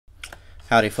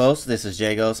Howdy folks, this is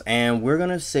Jagos, and we're going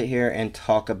to sit here and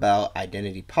talk about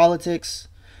identity politics,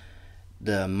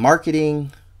 the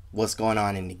marketing, what's going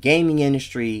on in the gaming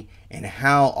industry, and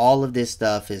how all of this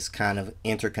stuff is kind of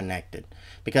interconnected.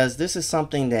 Because this is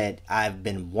something that I've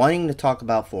been wanting to talk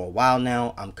about for a while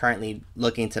now. I'm currently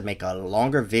looking to make a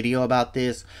longer video about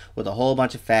this with a whole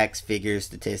bunch of facts, figures,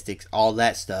 statistics, all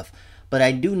that stuff. But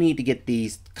I do need to get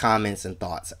these comments and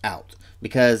thoughts out,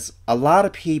 because a lot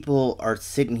of people are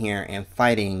sitting here and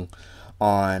fighting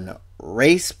on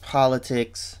race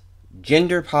politics,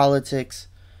 gender politics,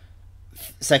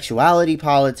 sexuality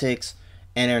politics,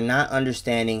 and are not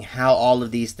understanding how all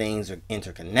of these things are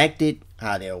interconnected,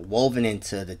 how they're woven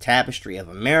into the tapestry of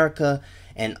America,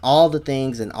 and all the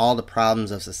things and all the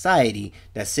problems of society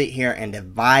that sit here and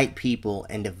divide people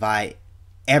and divide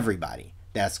everybody.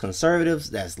 That's conservatives,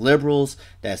 that's liberals,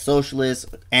 that's socialists,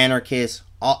 anarchists,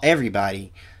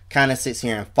 everybody kind of sits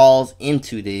here and falls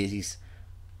into these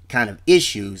kind of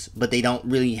issues, but they don't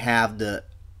really have the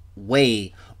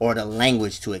way or the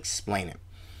language to explain it.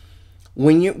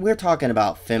 When we're talking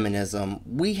about feminism,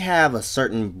 we have a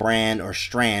certain brand or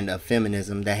strand of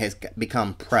feminism that has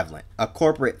become prevalent, a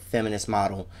corporate feminist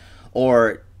model,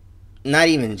 or not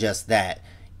even just that.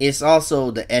 It's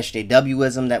also the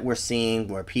SJWism that we're seeing,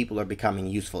 where people are becoming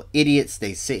useful idiots.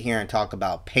 They sit here and talk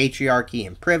about patriarchy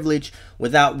and privilege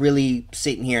without really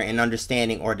sitting here and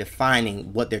understanding or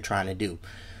defining what they're trying to do.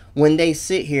 When they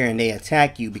sit here and they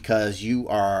attack you because you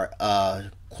are a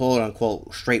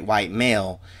quote-unquote straight white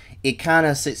male, it kind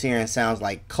of sits here and sounds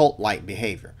like cult-like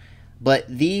behavior. But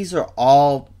these are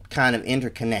all kind of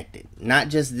interconnected. Not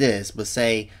just this, but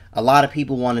say a lot of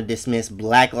people want to dismiss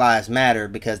Black Lives Matter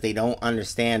because they don't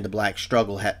understand the black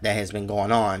struggle that has been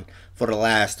going on for the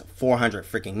last 400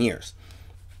 freaking years.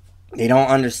 They don't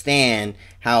understand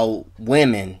how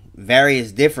women,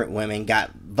 various different women,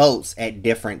 got votes at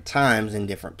different times in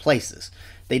different places.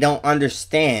 They don't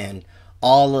understand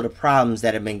all of the problems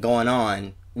that have been going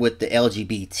on with the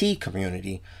LGBT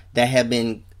community that have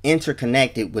been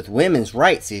interconnected with women's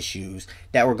rights issues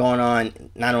that were going on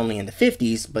not only in the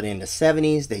 50s but in the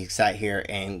 70s. They sat here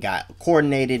and got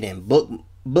coordinated in book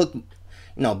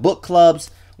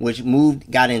clubs, which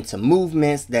got into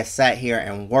movements that sat here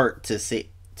and worked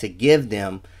to give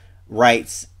them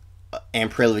rights and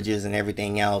privileges and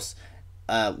everything else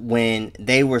when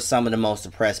they were some of the most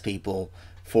oppressed people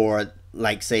for,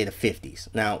 like, say, the 50s.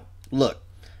 Now look,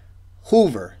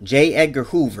 Hoover, J. Edgar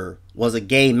Hoover, was a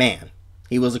gay man.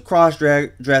 He was a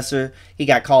cross-dresser. He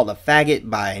got called a faggot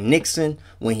by Nixon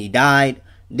when he died.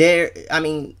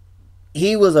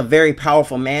 He was a very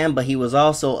powerful man, but he was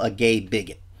also a gay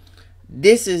bigot.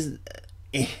 This is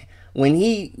when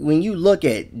you look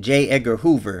at J. Edgar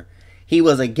Hoover, he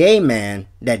was a gay man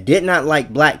that did not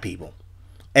like black people,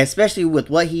 especially with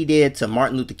what he did to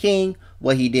Martin Luther King,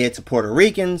 what he did to Puerto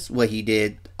Ricans, what he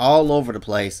did all over the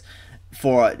place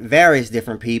for various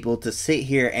different people to sit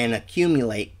here and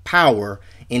accumulate power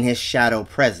in his shadow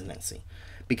presidency,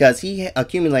 because he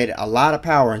accumulated a lot of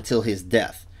power until his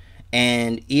death.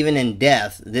 And even in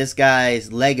death, this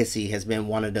guy's legacy has been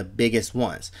one of the biggest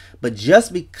ones. But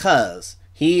just because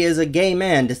he is a gay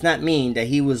man does not mean that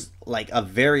he was like a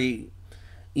very,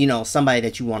 somebody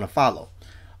that you want to follow.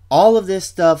 All of this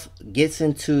stuff gets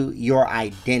into your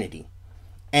identity,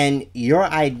 and your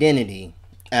identity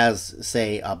as,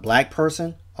 say, a black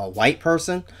person, a white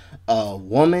person, a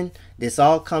woman, this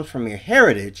all comes from your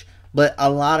heritage. But a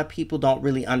lot of people don't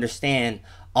really understand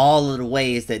all of the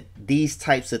ways that these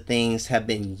types of things have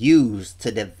been used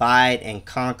to divide and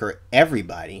conquer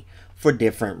everybody for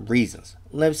different reasons.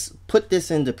 Let's put this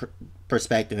into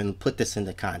perspective and put this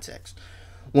into context.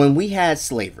 When we had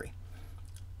slavery,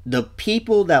 the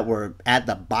people that were at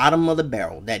the bottom of the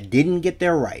barrel, that didn't get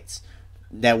their rights,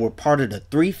 that were part of the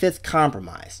 3/5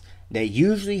 compromise, that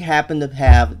usually happened to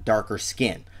have darker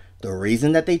skin. The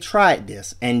reason that they tried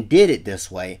this and did it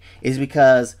this way is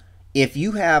because if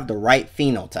you have the right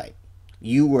phenotype,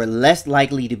 you were less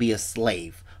likely to be a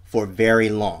slave for very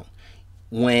long.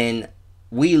 When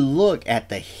we look at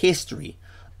the history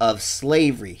of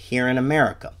slavery here in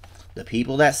America, the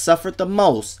people that suffered the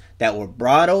most, that were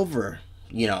brought over,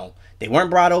 they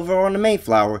weren't brought over on the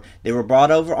Mayflower, they were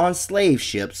brought over on slave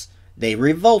ships. They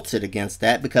revolted against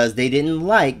that because they didn't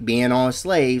like being on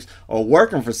slaves or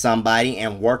working for somebody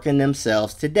and working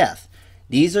themselves to death.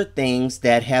 These are things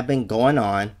that have been going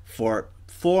on for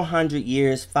 400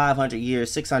 years, 500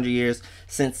 years, 600 years,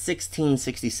 since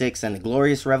 1666 and the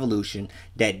Glorious Revolution,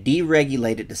 that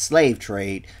deregulated the slave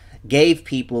trade, gave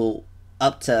people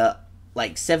up to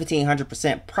like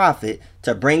 1,700% profit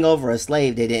to bring over a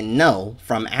slave they didn't know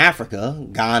from Africa,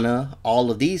 Ghana, all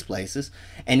of these places,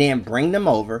 and then bring them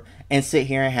over and sit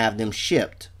here and have them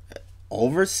shipped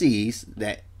overseas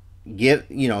that get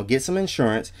some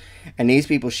insurance, and these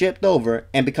people shipped over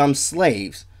and become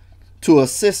slaves to a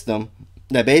system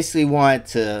that basically wanted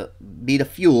to be the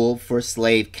fuel for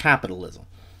slave capitalism.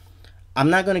 I'm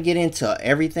not going to get into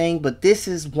everything, but this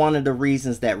is one of the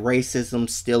reasons that racism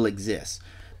still exists.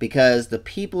 Because the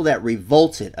people that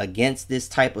revolted against this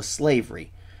type of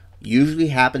slavery usually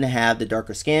happen to have the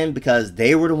darker skin, because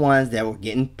they were the ones that were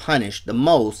getting punished the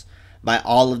most by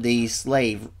all of these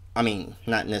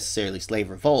not necessarily slave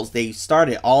revolts. They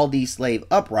started all these slave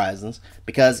uprisings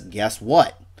because guess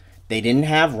what? They didn't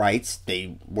have rights.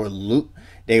 They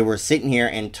were sitting here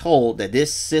and told that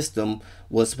this system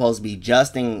was supposed to be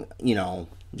just and,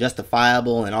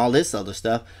 justifiable and all this other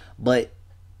stuff. But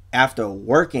after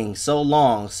working so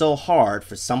long, so hard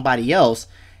for somebody else,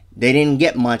 they didn't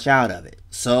get much out of it.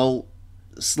 So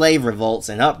slave revolts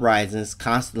and uprisings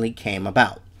constantly came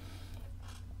about.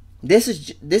 This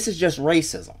is just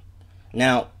racism.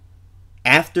 Now,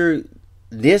 after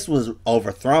this was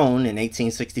overthrown in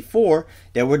 1864,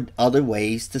 there were other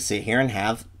ways to sit here and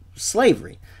have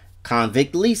slavery.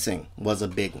 Convict leasing was a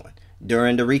big one.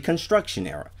 During the Reconstruction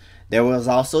era, there was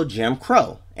also Jim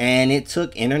Crow, and it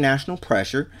took international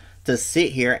pressure to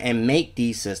sit here and make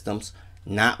these systems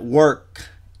not work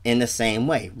in the same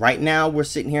way. Right now, we're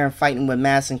sitting here and fighting with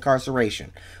mass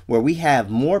incarceration, where we have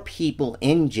more people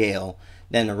in jail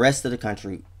than the rest of the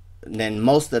country, than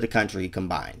most of the country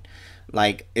combined.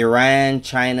 Like Iran,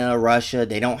 China, Russia,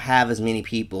 they don't have as many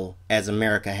people as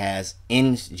America has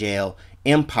in jail,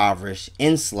 impoverished,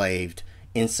 enslaved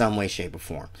in some way, shape, or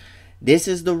form. This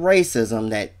is the racism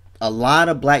that a lot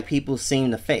of black people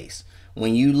seem to face.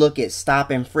 When you look at stop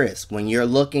and frisk, when you're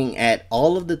looking at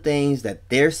all of the things that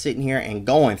they're sitting here and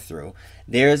going through,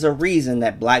 there's a reason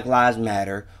that Black Lives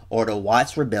Matter or the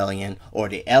Watts Rebellion or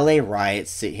the LA riots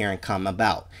sit here and come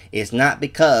about. It's not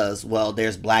because, well,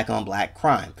 there's black on black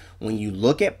crime. When you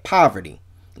look at poverty,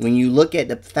 when you look at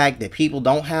the fact that people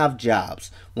don't have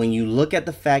jobs, when you look at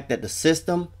the fact that the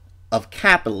system of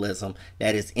capitalism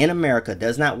that is in America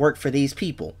does not work for these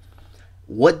people,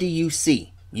 what do you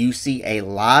see? You see a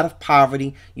lot of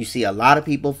poverty. You see a lot of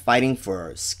people fighting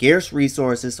for scarce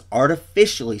resources,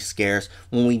 artificially scarce,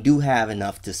 when we do have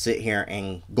enough to sit here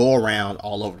and go around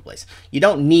all over the place. You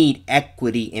don't need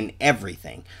equity in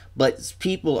everything, but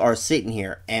people are sitting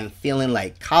here and feeling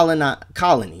like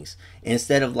colonies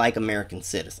instead of like American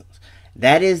citizens.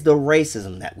 That is the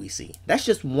racism that we see. That's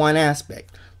just one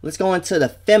aspect. Let's go into the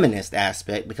feminist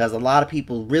aspect, because a lot of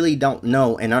people really don't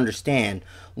know and understand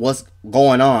what's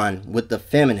going on with the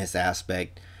feminist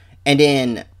aspect. And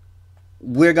then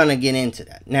we're going to get into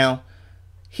that. Now,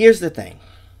 here's the thing.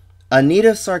 Anita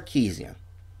Sarkeesian,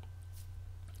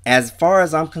 as far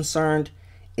as I'm concerned,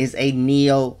 is a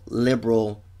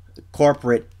neoliberal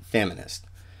corporate feminist.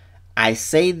 I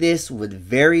say this with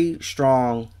very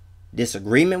strong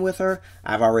disagreement with her.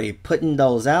 I've already put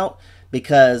those out,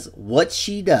 because what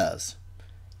she does,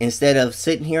 instead of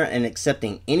sitting here and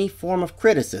accepting any form of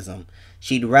criticism,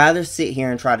 she'd rather sit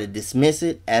here and try to dismiss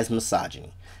it as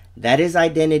misogyny. That is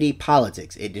identity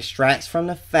politics. It distracts from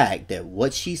the fact that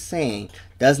what she's saying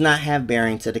does not have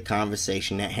bearing to the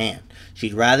conversation at hand.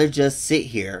 She'd rather just sit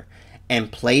here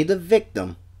and play the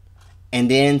victim,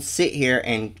 and then sit here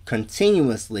and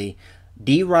continuously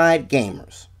deride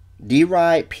gamers,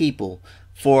 deride people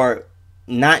for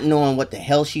not knowing what the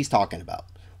hell she's talking about.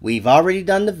 We've already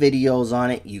done the videos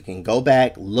on it. You can go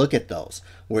back, look at those,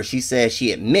 where she says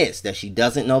she admits that she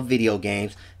doesn't know video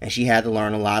games and she had to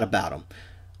learn a lot about them.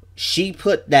 She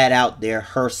put that out there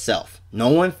herself. No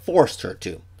one forced her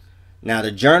to. Now,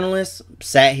 the journalists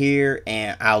sat here,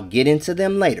 and I'll get into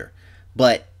them later,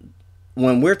 but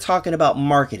when we're talking about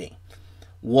marketing,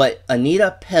 what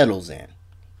Anita peddles in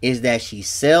is that she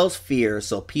sells fear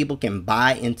so people can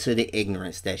buy into the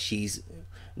ignorance that she's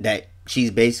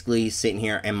basically sitting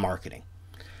here and marketing.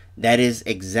 That is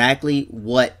exactly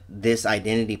what this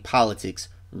identity politics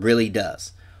really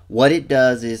does. What it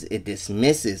does is it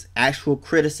dismisses actual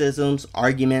criticisms,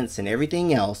 arguments, and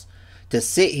everything else to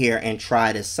sit here and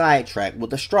try to sidetrack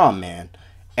with a straw man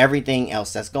everything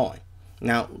else that's going.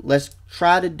 Now, let's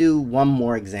try to do one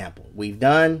more example. We've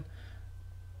done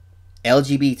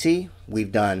LGBT,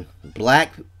 we've done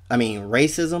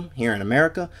racism here in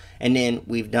America, and then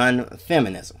we've done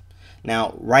feminism.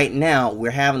 Now, right now,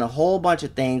 we're having a whole bunch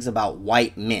of things about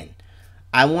white men.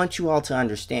 I want you all to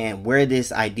understand where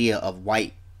this idea of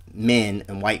white men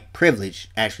and white privilege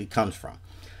actually comes from.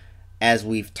 As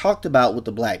we've talked about with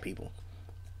the black people,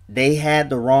 they had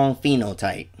the wrong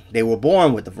phenotype. They were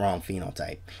born with the wrong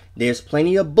phenotype. There's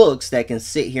plenty of books that can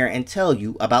sit here and tell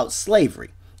you about slavery.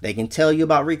 They can tell you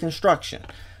about Reconstruction.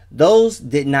 Those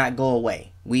did not go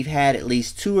away. We've had at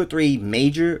least 2 or 3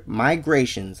 major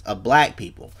migrations of black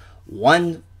people.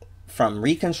 One from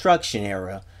Reconstruction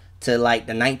era to like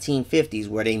the 1950s,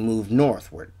 where they moved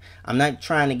northward. I'm not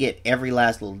trying to get every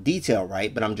last little detail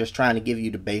right, but I'm just trying to give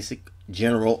you the basic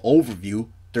general overview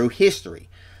through history.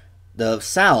 The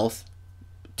South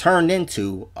turned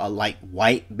into a like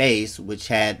white base, which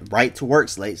had right to work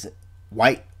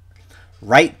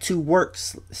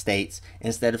states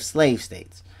instead of slave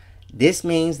states. This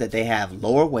means that they have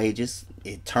lower wages.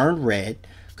 It turned red.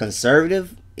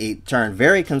 It turned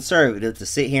very conservative to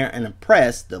sit here and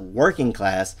oppress the working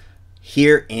class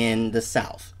here in the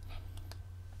South.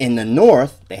 In the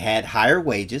North, they had higher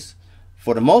wages.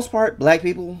 For the most part, black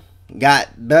people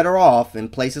got better off in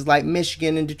places like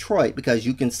Michigan and Detroit, because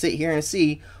you can sit here and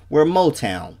see where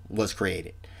Motown was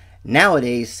created.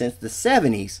 Nowadays, since the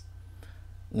 70s,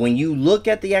 when you look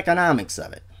at the economics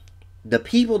of it, the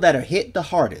people that are hit the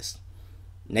hardest,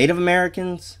 Native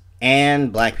Americans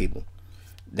and black people.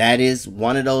 That is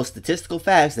one of those statistical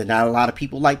facts that not a lot of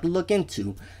people like to look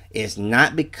into. It's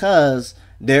not because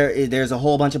there's a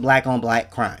whole bunch of black on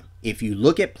black crime. If you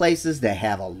look at places that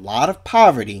have a lot of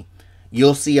poverty,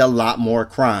 you'll see a lot more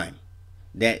crime.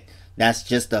 That's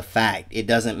just a fact. It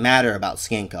doesn't matter about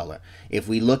skin color. If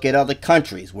we look at other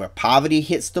countries where poverty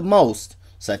hits the most,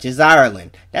 such as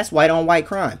Ireland, that's white on white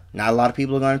crime. Not a lot of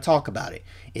people are going to talk about it.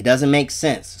 It doesn't make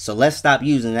sense. So let's stop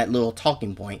using that little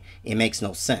talking point. It makes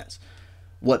no sense.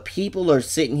 What people are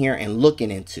sitting here and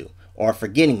looking into or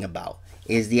forgetting about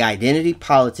is the identity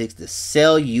politics to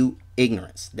sell you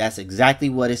ignorance. That's exactly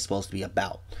what it's supposed to be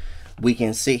about. We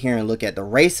can sit here and look at the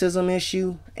racism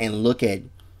issue and look at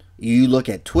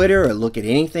Twitter or look at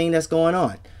anything that's going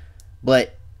on.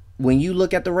 But when you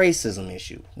look at the racism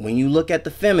issue, when you look at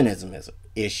the feminism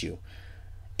issue,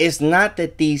 it's not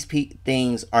that these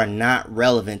things are not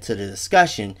relevant to the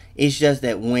discussion. It's just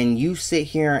that when you sit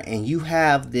here and you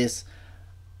have this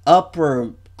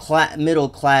upper middle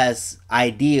class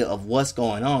idea of what's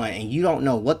going on, and you don't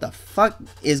know what the fuck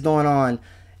is going on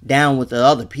down with the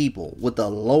other people, with the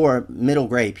lower middle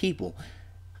grade people,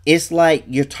 it's like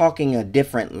you're talking a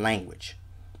different language.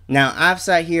 Now, I've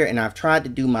sat here and I've tried to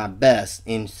do my best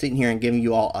in sitting here and giving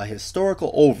you all a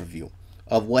historical overview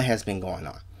of what has been going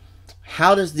on.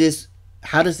 How does this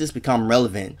become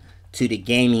relevant to the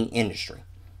gaming industry?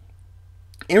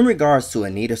 In regards to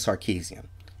Anita Sarkeesian,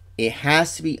 it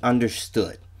has to be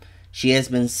understood she has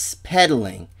been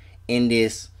peddling in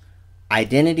this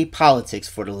identity politics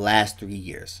for the last 3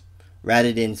 years.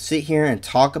 Rather than sit here and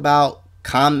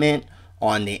comment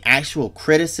on the actual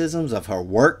criticisms of her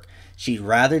work, she'd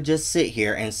rather just sit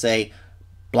here and say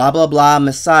blah blah blah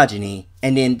misogyny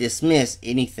and then dismiss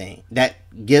anything that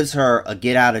gives her a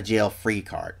get out of jail free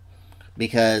card,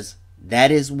 because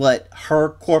that is what her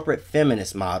corporate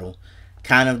feminist model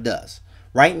kind of does.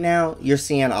 Right now, you're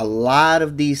seeing a lot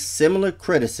of these similar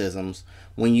criticisms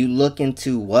when you look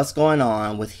into what's going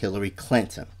on with Hillary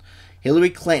Clinton. Hillary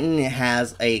Clinton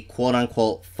has a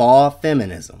quote-unquote fall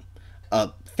feminism,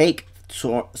 a fake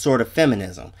sort of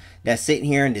feminism that's sitting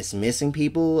here and dismissing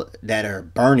people that are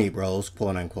Bernie bros,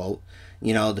 quote-unquote.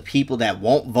 You know, the people that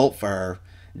won't vote for her,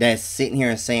 that's sitting here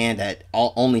and saying that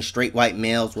only straight white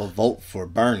males will vote for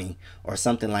Bernie or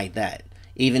something like that.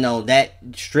 Even though that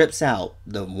strips out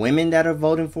the women that are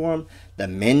voting for him, the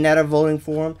men that are voting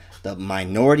for him, the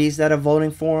minorities that are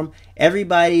voting for him,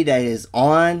 everybody that is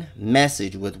on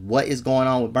message with what is going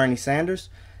on with Bernie Sanders,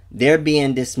 they're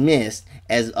being dismissed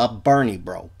as a Bernie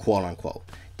bro, quote unquote.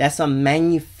 That's a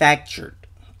manufactured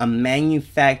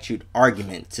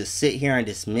argument to sit here and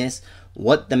dismiss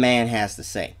what the man has to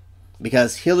say.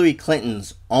 Because Hillary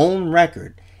Clinton's own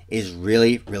record is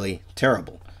really, really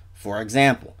terrible. For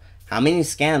example, how many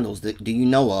scandals do you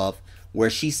know of where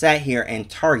she sat here and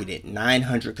targeted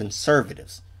 900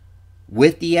 conservatives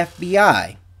with the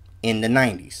FBI in the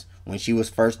 90s when she was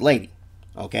first lady?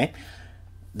 Okay.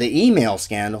 The email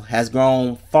scandal has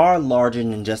grown far larger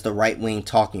than just a right-wing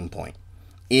talking point.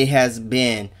 It has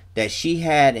been that she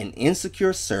had an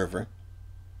insecure server,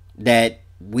 that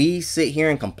we sit here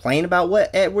and complain about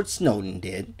what Edward Snowden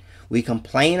did. We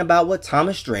complain about what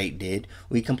Thomas Drake did.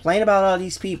 We complain about all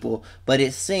these people, but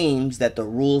it seems that the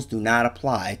rules do not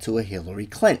apply to a Hillary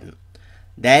Clinton.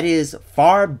 That is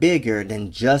far bigger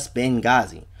than just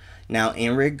Benghazi. Now,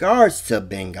 in regards to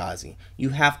Benghazi, you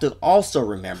have to also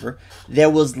remember there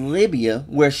was Libya,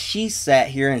 where she sat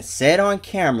here and said on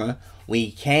camera,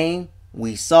 we came,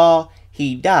 we saw,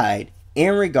 he died,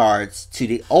 in regards to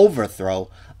the overthrow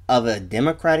of a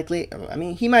democratically, I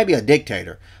mean, he might be a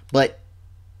dictator, but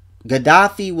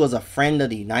Gaddafi was a friend of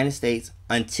the United States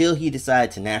until he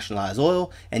decided to nationalize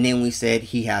oil, and then we said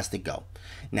he has to go.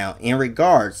 Now, in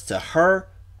regards to her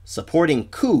supporting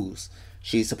coups,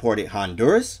 she supported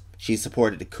Honduras, she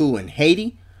supported the coup in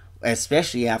Haiti,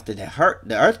 especially after the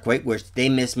earthquake, which they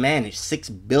mismanaged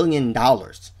 $6 billion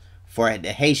for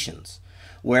the Haitians.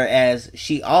 Whereas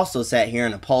she also sat here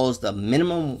and opposed a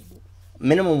minimum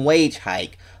wage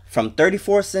hike from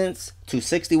 34 cents to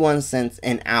 61 cents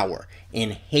an hour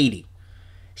in Haiti.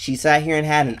 She sat here and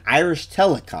had an Irish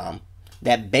telecom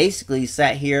that basically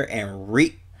sat here and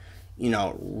wreaked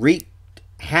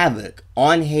havoc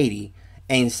on Haiti,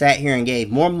 and sat here and gave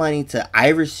more money to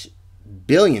Irish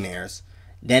billionaires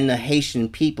than the Haitian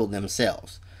people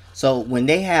themselves. So when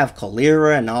they have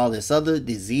cholera and all this other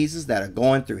diseases that are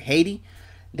going through Haiti,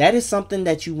 that is something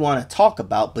that you want to talk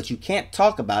about, but you can't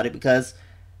talk about it because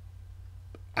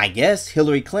I guess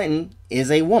Hillary Clinton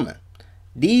is a woman.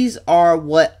 These are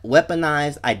what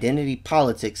weaponized identity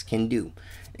politics can do.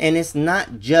 And it's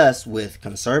not just with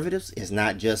conservatives. It's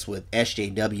not just with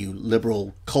SJW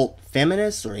liberal cult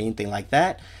feminists or anything like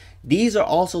that. These are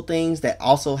also things that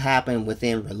also happen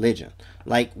within religion.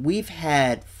 Like we've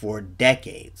had for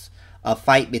decades a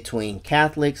fight between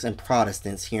Catholics and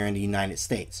Protestants here in the United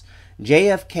States.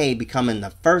 JFK becoming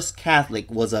the first Catholic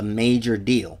was a major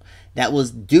deal. That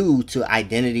was due to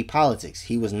identity politics.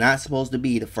 He was not supposed to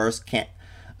be the first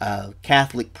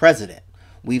Catholic president.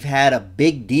 We've had a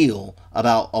big deal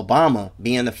about Obama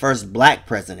being the first black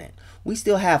president. We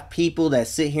still have people that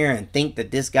sit here and think that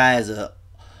this guy is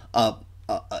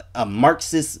a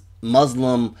Marxist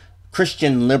Muslim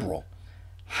Christian liberal.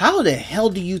 How the hell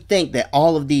do you think that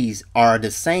all of these are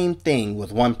the same thing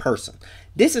with one person?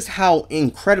 This is how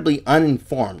incredibly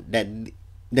uninformed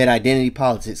that identity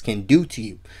politics can do to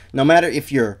you. No matter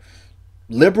if you're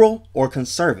liberal or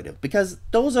conservative, because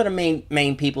those are the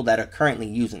main people that are currently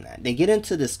using that. They get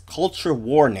into this culture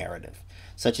war narrative,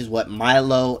 such as what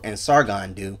Milo and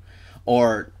Sargon do,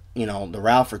 or the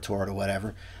Ralph retort or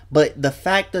whatever. But the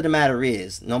fact of the matter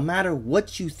is, no matter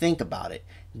what you think about it,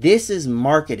 this is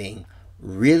marketing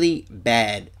really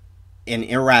bad and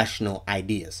irrational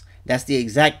ideas. That's the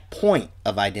exact point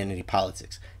of identity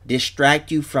politics. Distract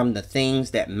you from the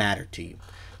things that matter to you.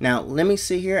 Now, let me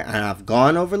sit here, and I've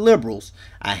gone over liberals.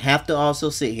 I have to also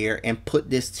sit here and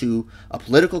put this to a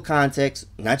political context,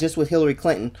 not just with Hillary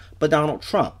Clinton, but Donald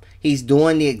Trump. He's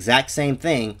doing the exact same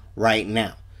thing right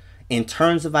now. In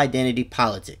terms of identity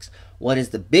politics, what is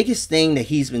the biggest thing that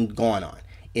he's been going on?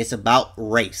 It's about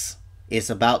race.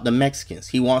 It's about the Mexicans.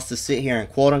 He wants to sit here and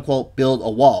quote unquote build a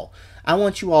wall. I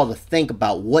want you all to think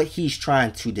about what he's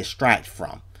trying to distract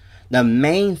from. The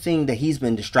main thing that he's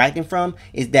been distracting from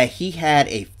is that he had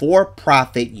a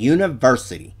for-profit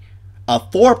university. A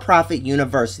for-profit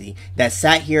university that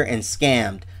sat here and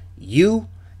scammed you,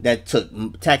 that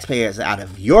took taxpayers out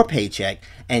of your paycheck.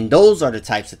 And those are the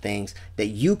types of things that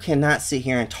you cannot sit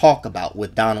here and talk about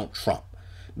with Donald Trump.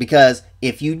 Because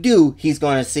if you do, he's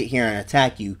going to sit here and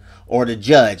attack you or the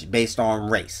judge based on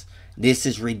race. This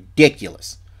is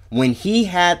ridiculous. When he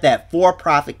had that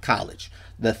for-profit college,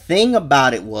 the thing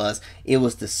about it was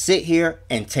to sit here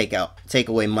and take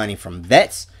away money from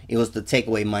vets. It was to take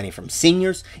away money from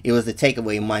seniors. It was to take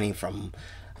away money from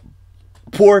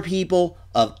poor people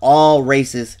of all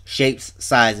races, shapes,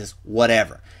 sizes,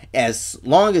 whatever. As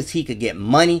long as he could get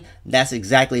money, that's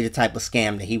exactly the type of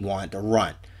scam that he wanted to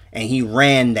run. And he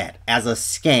ran that as a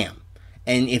scam.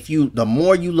 And the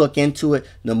more you look into it,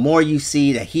 the more you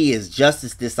see that he is just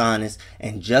as dishonest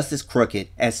and just as crooked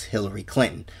as Hillary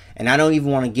Clinton. And I don't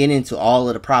even want to get into all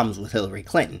of the problems with Hillary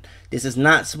Clinton. This is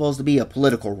not supposed to be a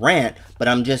political rant, but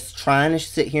I'm just trying to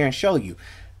sit here and show you.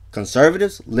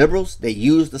 Conservatives, liberals, they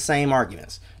use the same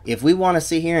arguments. If we want to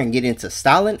sit here and get into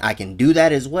Stalin, I can do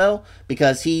that as well,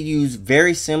 because he used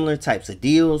very similar types of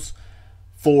deals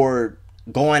for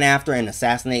going after and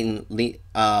assassinating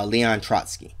Leon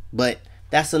Trotsky. But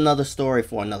that's another story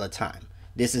for another time.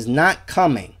 This is not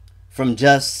coming from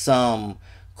just some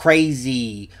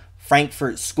crazy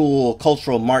Frankfurt School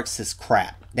cultural Marxist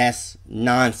crap. That's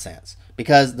nonsense.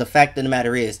 Because the fact of the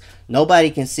matter is, nobody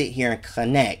can sit here and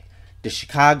connect the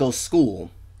Chicago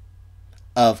School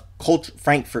of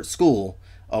Frankfurt School,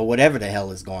 or whatever the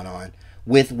hell is going on,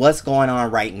 with what's going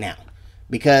on right now.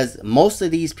 Because most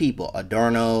of these people,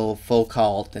 Adorno,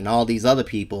 Foucault, and all these other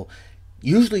people,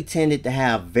 usually tended to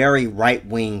have very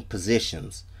right-wing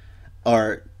positions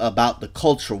or about the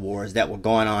culture wars that were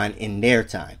going on in their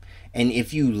time. And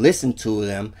if you listen to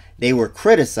them, they were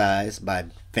criticized by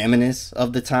feminists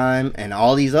of the time and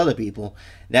all these other people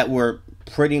that were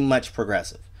pretty much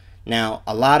progressive. Now,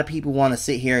 a lot of people want to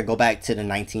sit here and go back to the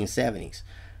 1970s.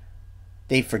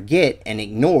 They forget and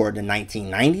ignore the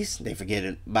 1990s. They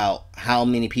forget about how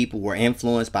many people were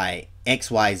influenced by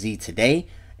XYZ today.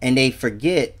 And they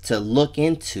forget to look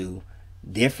into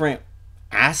different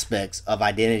aspects of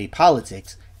identity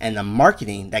politics and the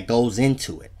marketing that goes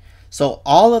into it. So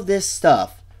all of this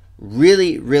stuff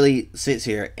really sits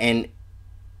here and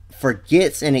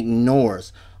forgets and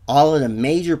ignores all of the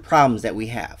major problems that we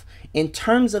have. In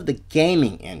terms of the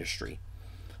gaming industry,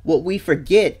 what we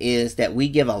forget is that we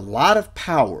give a lot of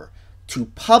power to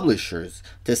publishers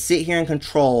to sit here and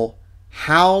control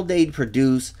how they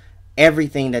produce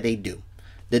everything that they do.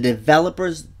 The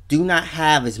developers do not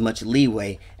have as much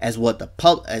leeway as what the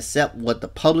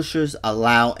publishers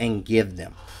allow and give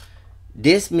them.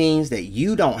 This means that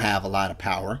you don't have a lot of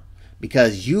power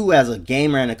because you as a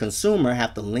gamer and a consumer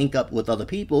have to link up with other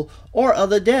people or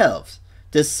other devs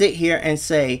to sit here and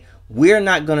say, we're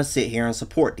not going to sit here and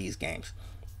support these games.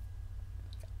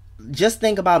 Just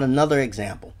think about another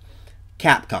example.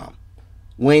 Capcom.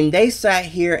 When they sat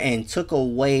here and took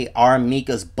away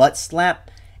Mika's butt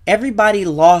slap, everybody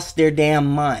lost their damn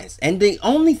minds. And the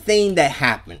only thing that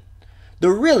happened,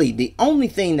 the only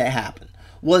thing that happened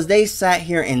was they sat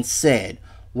here and said,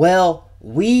 well,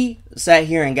 we sat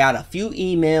here and got a few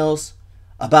emails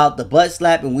about the butt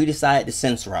slap and we decided to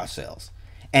censor ourselves.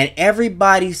 And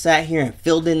everybody sat here and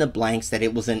filled in the blanks that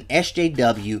it was an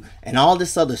SJW and all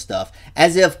this other stuff,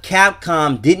 as if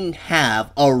Capcom didn't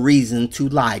have a reason to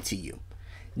lie to you.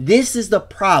 This is the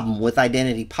problem with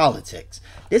identity politics.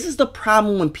 This is the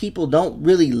problem when people don't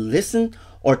really listen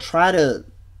or try to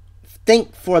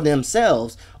think for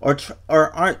themselves or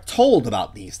aren't told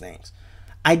about these things.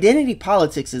 Identity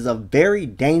politics is a very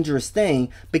dangerous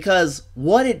thing because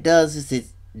what it does is it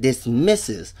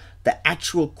dismisses the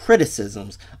actual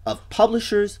criticisms of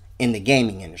publishers in the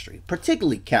gaming industry,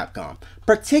 particularly Capcom,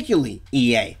 particularly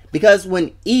EA. Because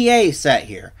when EA sat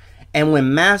here and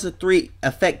when Mass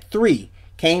Effect 3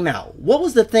 came out, what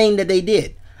was the thing that they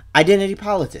did? Identity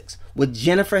politics with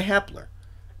Jennifer Hepler.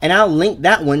 And I'll link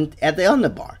that one at the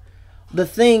underbar. The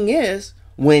thing is,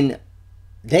 when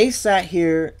they sat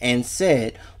here and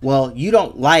said, well, you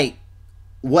don't like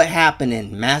what happened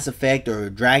in Mass Effect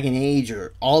or Dragon Age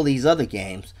or all these other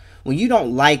games, when you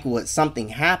don't like what something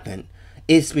happened,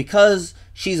 it's because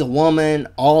she's a woman,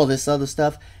 all this other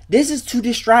stuff. This is to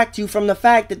distract you from the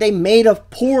fact that they made a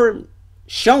poor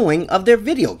showing of their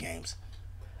video games.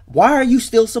 Why are you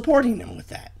still supporting them with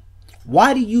that?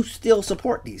 Why do you still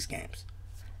support these games?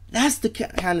 That's the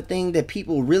kind of thing that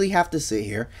people really have to sit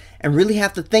here and really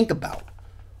have to think about.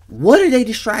 What are they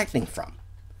distracting from?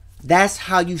 That's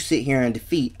how you sit here and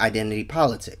defeat identity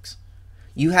politics.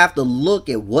 You have to look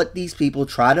at what these people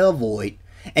try to avoid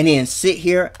and then sit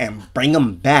here and bring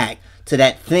them back to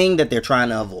that thing that they're trying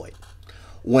to avoid.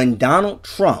 When Donald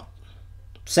Trump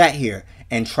sat here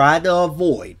and tried to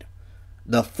avoid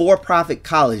the for-profit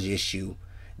college issue,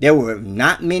 there were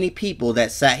not many people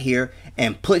that sat here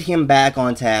and put him back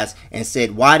on task and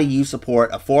said, why do you support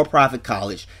a for-profit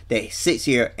college that sits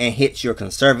here and hits your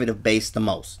conservative base the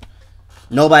most?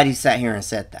 Nobody sat here and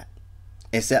said that,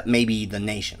 except maybe The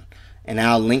Nation. And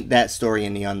I'll link that story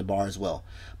in the underbar as well.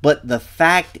 But the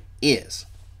fact is,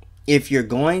 if you're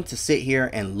going to sit here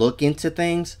and look into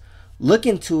things, look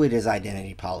into it as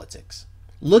identity politics.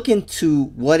 Look into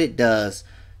what it does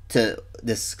to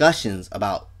discussions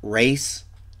about race,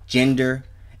 gender,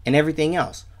 and everything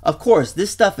else. Of course,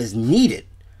 this stuff is needed,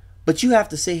 but you have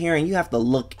to sit here and you have to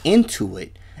look into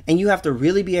it, and you have to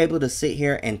really be able to sit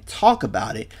here and talk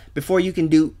about it before you can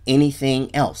do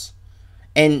anything else.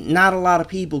 And not a lot of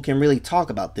people can really talk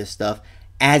about this stuff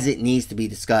as it needs to be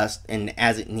discussed and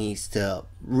as it needs to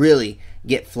really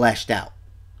get fleshed out.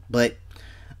 But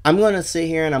I'm going to sit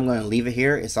here and I'm going to leave it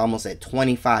here. It's almost at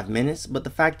 25 minutes. But the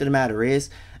fact of the matter is,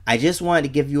 I just wanted to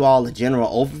give you all a general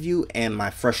overview and my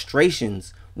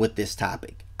frustrations with this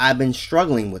topic. I've been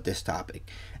struggling with this topic.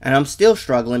 And I'm still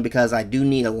struggling because I do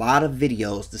need a lot of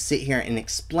videos to sit here and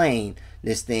explain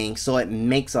this thing so it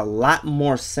makes a lot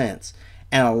more sense.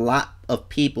 And a lot of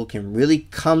people can really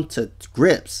come to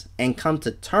grips and come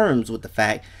to terms with the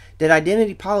fact that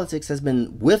identity politics has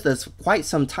been with us for quite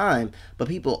some time, but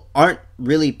people aren't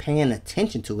really paying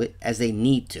attention to it as they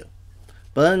need to.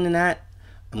 But other than that,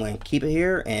 I'm going to keep it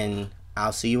here, and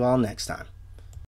I'll see you all next time.